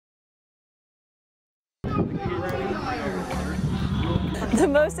The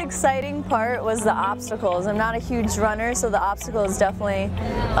most exciting part was the obstacles. I'm not a huge runner, so the obstacles definitely,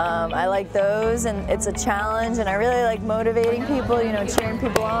 I like those, and it's a challenge, and I really like motivating people, you know, cheering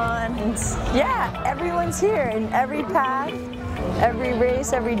people on. And yeah, everyone's here in every path, every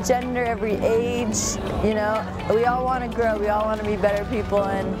race, every gender, every age, you know. We all want to grow, we all want to be better people,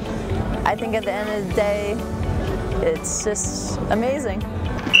 and I think at the end of the day, it's just amazing.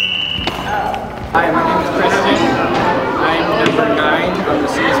 Hi, my name is Christian. I'm number 9 on the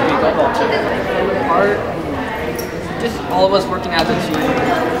CSB football team. Part, just all of us working as a team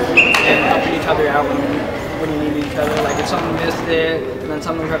and helping each other out when you need each other. Like if someone missed it, and then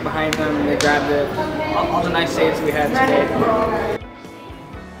someone right behind them, and they grabbed it. All the nice saves we had today.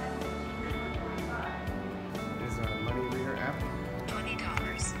 Is a money reader app. $20.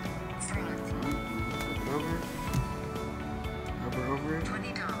 Front. Over.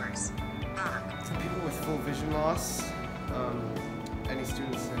 $20. Back. For people with full vision loss, any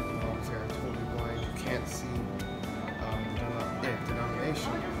students that obviously are totally blind, who can't see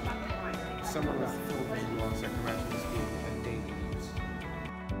denomination, someone with full vision loss, I can imagine this being a daily use.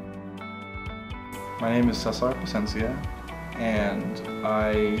 My name is Cesar Placencia, and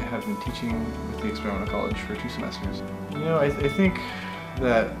I have been teaching with the Experimental College for 2 semesters. You know, I think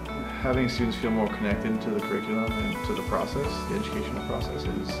that having students feel more connected to the curriculum and to the process, the educational process,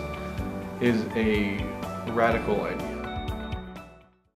 is a radical idea.